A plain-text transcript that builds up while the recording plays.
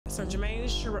So Jermaine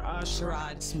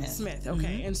Sherrod Smith.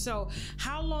 Okay. And so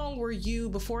how long were you,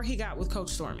 before he got with Coach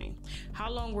Stormy, how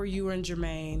long were you and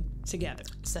Jermaine together?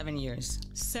 7 years.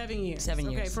 7 years. 7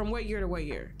 years. Okay. From what year to what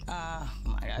year? Oh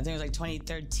my God, I think it was like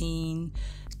 2013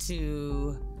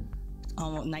 to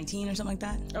almost 19 or something like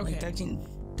that. Okay. Like 13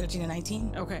 to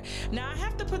 19. Okay. Now I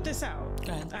have to put this out.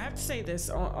 Go ahead. I have to say this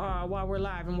while we're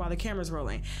live and while the camera's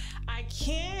rolling. I'm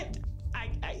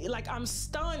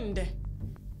stunned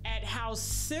at how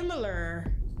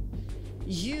similar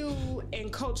you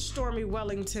and Coach Stormy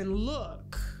Wellington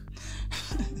look.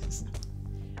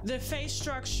 The face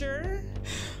structure,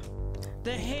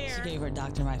 the hair. She gave her a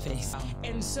doctor in my face.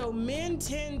 And so men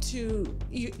tend to,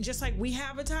 just like we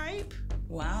have a type.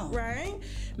 Wow. Right?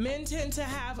 Men tend to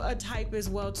have a type as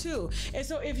well too. And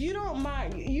so if you don't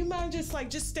mind, you mind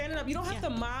just standing up. You don't have to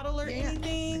model or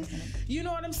anything. You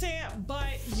know what I'm saying?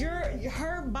 But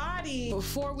her body,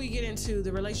 before we get into the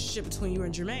relationship between you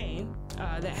and Jermaine,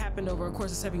 that happened over a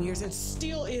course of 7 years and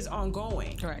still is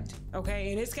ongoing. Correct.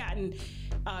 Okay, and it's gotten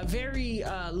very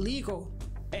legal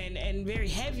and very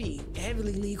heavily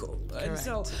legal. Correct. And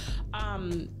so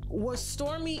was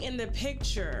Stormy in the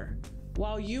picture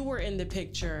while you were in the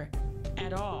picture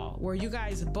at all? Were you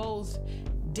guys both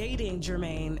dating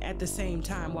Jermaine at the same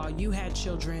time while you had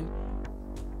children,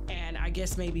 and I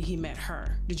guess maybe he met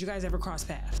her? Did you guys ever cross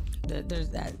paths? There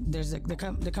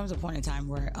comes a point in time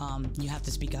where you have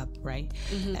to speak up, right?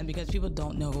 And because people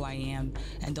don't know who I am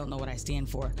and don't know what I stand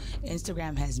for,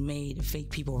 Instagram has made fake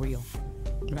people real,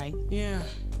 right? Yeah.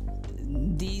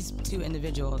 These two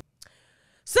individuals.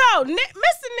 So, Mr.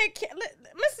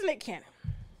 Nick Cannon,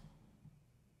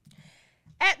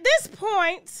 at this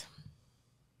point,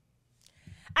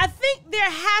 I think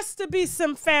there has to be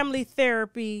some family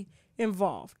therapy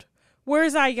involved.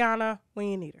 Where's Ayanna when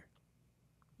you need her?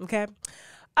 Okay.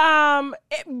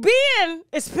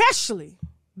 Especially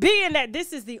being that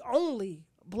this is the only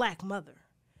black mother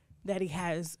that he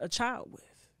has a child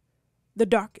with. The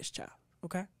darkest child.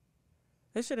 Okay.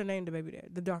 They should have named the baby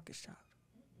that. The darkest child.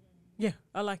 Yeah,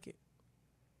 I like it.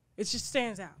 It just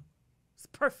stands out. It's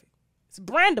perfect. It's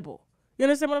brandable. You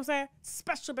understand what I'm saying?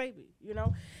 Special baby, you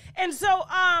know? And so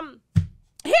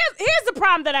here's the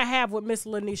problem that I have with Miss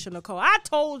Lanisha Nicole. I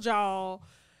told y'all,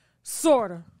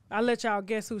 sort of. I let y'all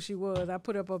guess who she was. I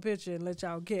put up a picture and let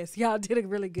y'all guess. Y'all did a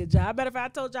really good job. Matter of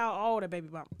fact, I told y'all all the baby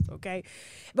mamas, okay?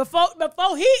 Before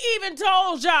he even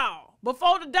told y'all,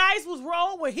 before the dice was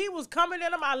rolled, when he was coming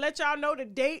in them, I let y'all know the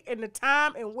date and the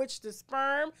time in which the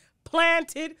sperm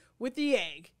planted with the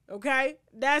egg, okay?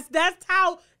 That's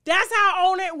how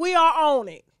on it we are on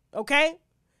it, okay?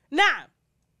 Now,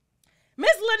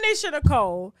 Miss Lanisha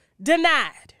Nicole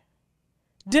denied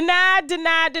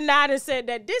and said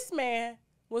that this man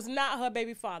was not her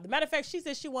baby father. Matter of fact, she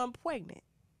said she wasn't pregnant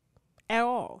at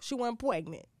all. She wasn't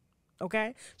pregnant,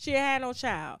 okay? She had no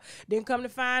child. Then come to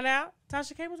find out,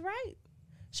 Tasha K was right.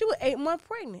 She was 8 months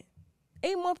pregnant.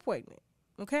 8 months pregnant,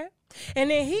 okay? And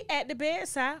then he at the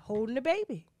bedside holding the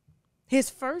baby. His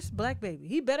first black baby.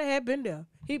 He better have been there.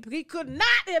 He could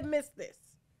not have missed this,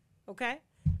 okay?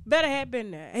 Better have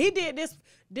been there. He did this.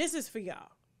 This is for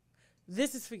y'all.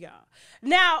 This is for y'all.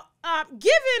 Now,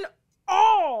 given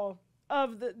all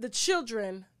of the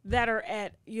children that are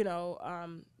at,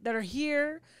 that are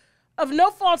here, of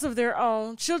no faults of their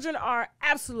own, children are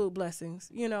absolute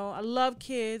blessings. You know, I love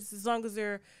kids as long as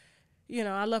they're,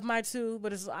 I love mine too,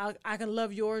 but I can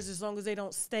love yours as long as they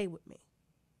don't stay with me,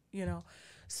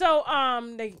 So,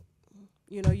 they,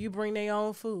 you bring their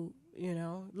own food,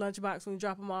 lunchbox when you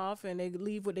drop them off, and they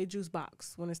leave with their juice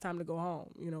box when it's time to go home.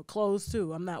 Clothes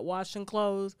too. I'm not washing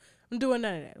clothes. I'm doing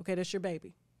none of that. Okay, that's your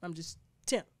baby. I'm just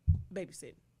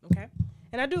babysitting. Okay,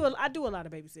 and I do a lot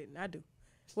of babysitting. I do.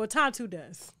 Well, Tantu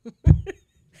does.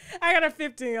 I got a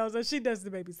 15-year-old, so she does the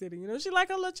babysitting. She like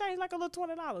a little change, like a little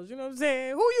 $20. You know what I'm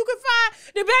saying? Who you can find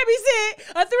to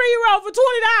babysit a 3-year-old for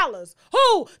 $20?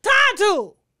 Who?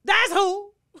 Tantu. That's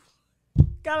who.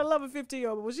 Gotta love a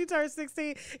 15-year-old. But when she turns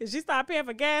 16 and she start paying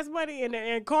for gas money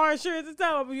and car insurance and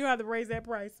stuff, you have to raise that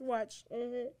price. Watch.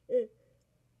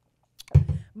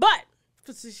 But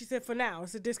she said for now,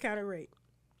 it's a discounted rate.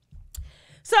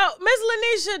 So Miss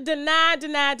Lanisha denied,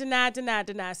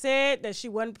 said that she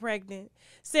wasn't pregnant,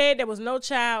 said there was no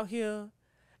child here.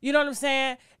 You know what I'm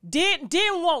saying? Didn't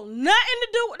want nothing to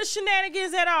do with the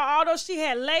shenanigans at all, although she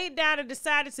had laid down and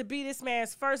decided to be this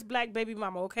man's first black baby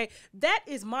mama, okay? That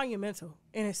is monumental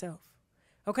in itself,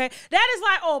 okay? That is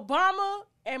like Obama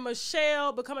and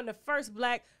Michelle becoming the first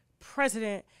black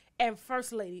president and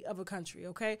first lady of a country,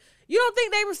 okay? You don't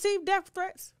think they received death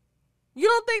threats? You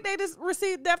don't think they just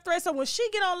received death threats? So when she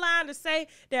get online to say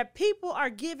that people are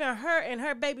giving her and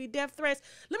her baby death threats,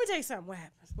 let me tell you something what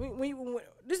happens.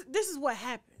 This is what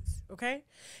happens, okay?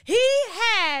 He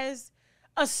has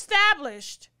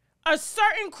established a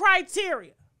certain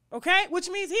criteria, okay? Which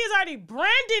means he's already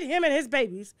branded him and his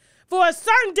babies for a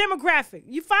certain demographic.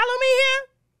 You follow me here?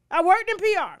 I worked in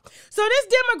PR. So this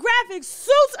demographic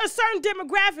suits a certain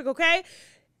demographic, okay?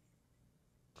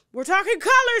 We're talking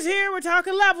colors here. We're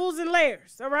talking levels and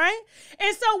layers, all right?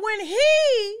 And so when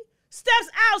he steps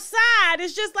outside,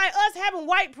 it's just like us having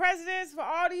white presidents for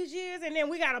all these years, and then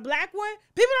we got a black one.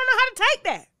 People don't know how to take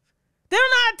that. They don't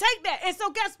know how to take that. And so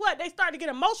guess what? They start to get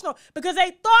emotional because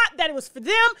they thought that it was for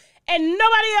them and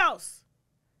nobody else.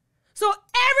 So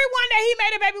everyone that he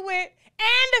made a baby with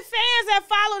and the fans that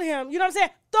followed him, you know what I'm saying,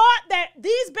 thought that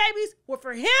these babies were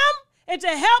for him and to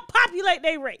help populate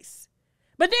their race.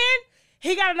 But then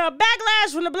he got enough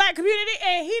backlash from the black community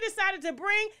and he decided to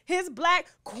bring his black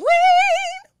queen.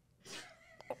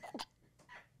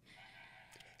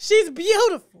 She's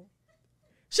beautiful.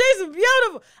 She's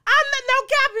beautiful. I'm no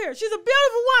cap here. She's a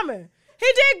beautiful woman. He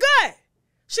did good.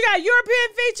 She got European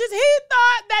features. He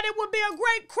thought that it would be a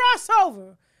great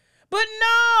crossover. But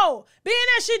no, being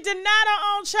that she denied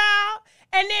her own child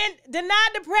and then denied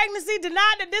the pregnancy,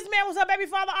 denied that this man was her baby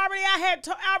father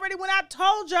already, when I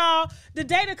told y'all the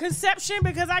date of conception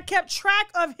because I kept track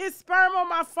of his sperm on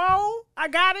my phone. I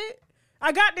got it.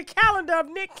 I got the calendar of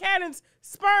Nick Cannon's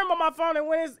sperm on my phone and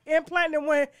when it's implanted and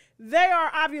when they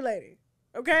are ovulating.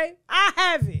 Okay? I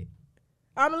have it.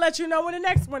 I'm going to let you know when the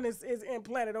next one is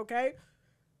implanted, okay?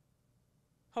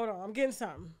 Hold on. I'm getting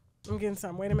something.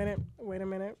 Wait a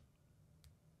minute.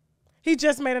 He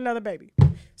just made another baby.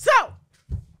 So,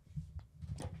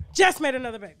 just made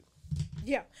another baby.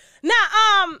 Yeah. Now,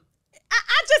 I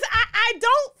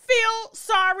don't feel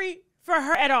sorry for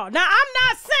her at all. Now, I'm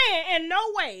not saying in no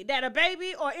way that a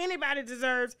baby or anybody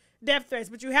deserves death threats,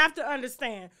 but you have to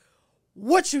understand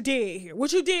what you did here.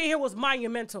 What you did here was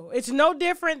monumental. It's no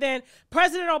different than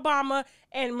President Obama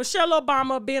and Michelle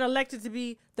Obama being elected to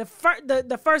be the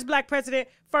first black president,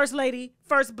 first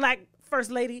black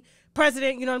first lady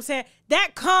president, you know what I'm saying?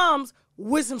 That comes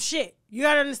with some shit. You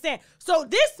gotta understand. So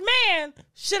this man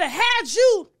should have had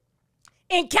you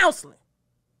in counseling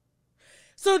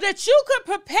so that you could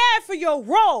prepare for your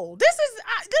role. This is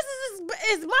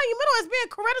as monumental as being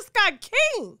Coretta Scott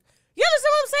King. You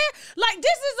understand what I'm saying? Like,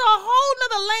 this is a whole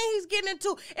nother lane he's getting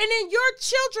into. And then your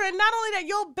children, not only that,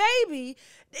 your baby,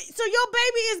 so your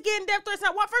baby is getting death threats.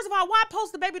 Now, first of all, why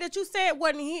post the baby that you said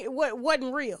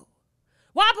wasn't real?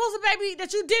 Why post a baby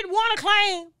that you didn't want to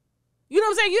claim? You know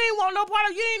what I'm saying? You didn't want no part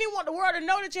of it. You didn't even want the world to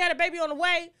know that you had a baby on the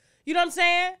way. You know what I'm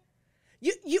saying?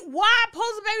 Why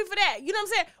post a baby for that? You know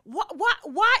what I'm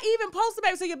saying? Why even post a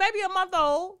baby? So your baby a month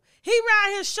old. He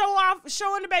around here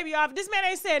showing the baby off. This man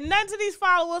ain't said nothing to these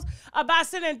followers about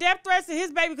sending death threats to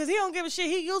his baby because he don't give a shit.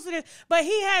 He used to this. But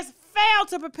he has failed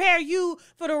to prepare you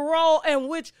for the role in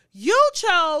which you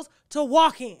chose to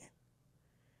walk in.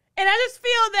 And I just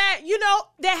feel that, you know,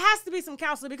 there has to be some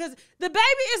counseling because the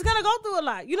baby is going to go through a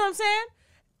lot. You know what I'm saying?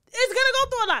 It's going to go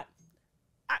through a lot.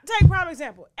 I take prime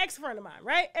example. Ex-friend of mine,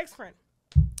 right?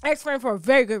 Ex-friend for a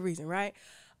very good reason, right?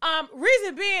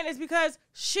 Reason being is because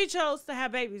she chose to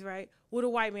have babies, right, with a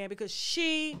white man because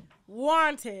she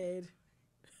wanted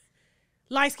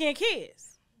light-skinned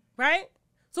kids, right?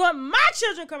 So when my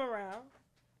children come around,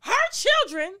 her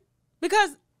children,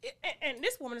 because, and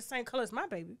this woman is the same color as my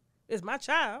baby, is my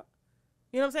child,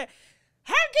 you know what I'm saying?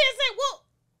 Her kids say, well,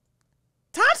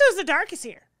 Tonto's the darkest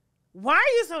here. Why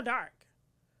are you so dark?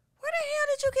 Where the hell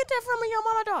did you get that from when your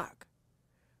mama dark?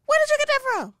 Where did you get that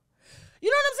from? You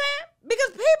know what I'm saying?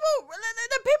 Because the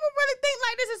people really think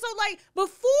like this. And so, like,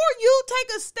 before you take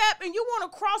a step and you want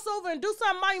to cross over and do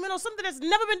something monumental, something that's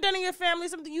never been done in your family,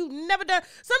 something you've never done,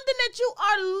 something that you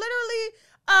are literally,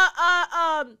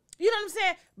 you know what I'm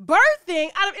saying,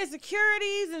 birthing out of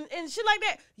insecurities and shit like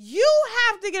that, you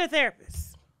have to get a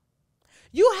therapist.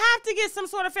 You have to get some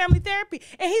sort of family therapy.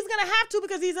 And he's going to have to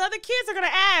because these other kids are going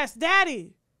to ask,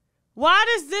 Daddy, why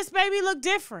does this baby look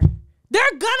different? They're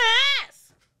going to ask.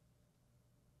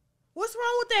 What's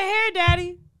wrong with the hair,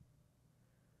 Daddy?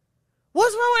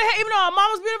 What's wrong with the hair? Even though our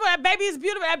mama's beautiful, that baby is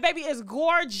beautiful. That baby is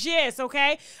gorgeous,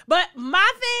 okay? But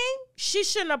my thing, she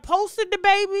shouldn't have posted the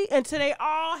baby until they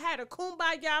all had a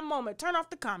kumbaya moment. Turn off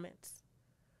the comments.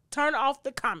 Turn off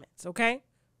the comments, okay?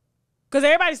 Because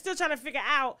everybody's still trying to figure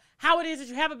out how it is that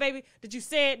you have a baby that you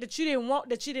said that you didn't want,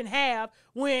 that you didn't have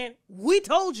when we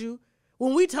told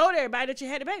everybody that you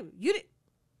had a baby. You didn't.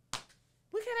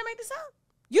 We can't make this up.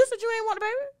 You said you didn't want a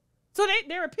baby. So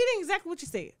they're repeating exactly what you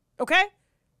said, okay?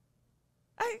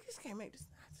 I just can't make this.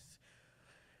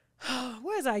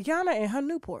 Where's Ayana and her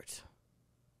Newports?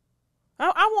 I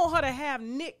want her to have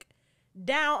Nick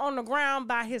down on the ground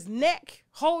by his neck,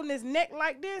 holding his neck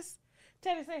like this.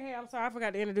 Teddy, say, hey, I'm sorry, I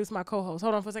forgot to introduce my co-host.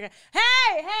 Hold on for a second.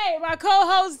 Hey, my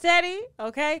co-host, Teddy,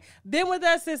 okay? Been with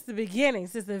us since the beginning,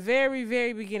 since the very,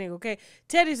 very beginning, okay?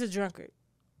 Teddy's a drunkard,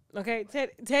 okay?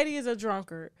 Teddy is a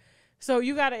drunkard. So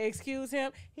you got to excuse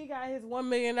him. He got his $1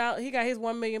 million. He got his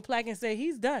 1 million plaque and say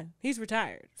he's done. He's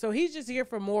retired. So he's just here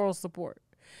for moral support.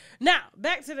 Now,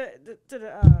 back to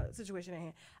the situation at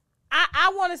hand.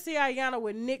 I want to see Ayanna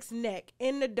with Nick's neck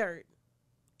in the dirt.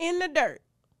 In the dirt.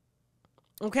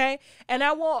 Okay? And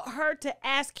I want her to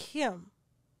ask him,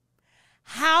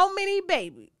 how many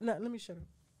babies? No, let me shut up.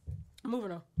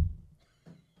 Moving on.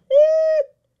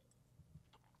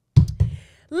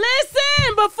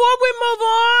 Listen, before we move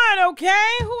on, okay?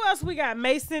 Who else we got?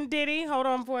 Mason Diddy. Hold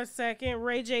on for a second.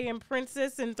 Ray J and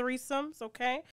Princess and threesomes, okay?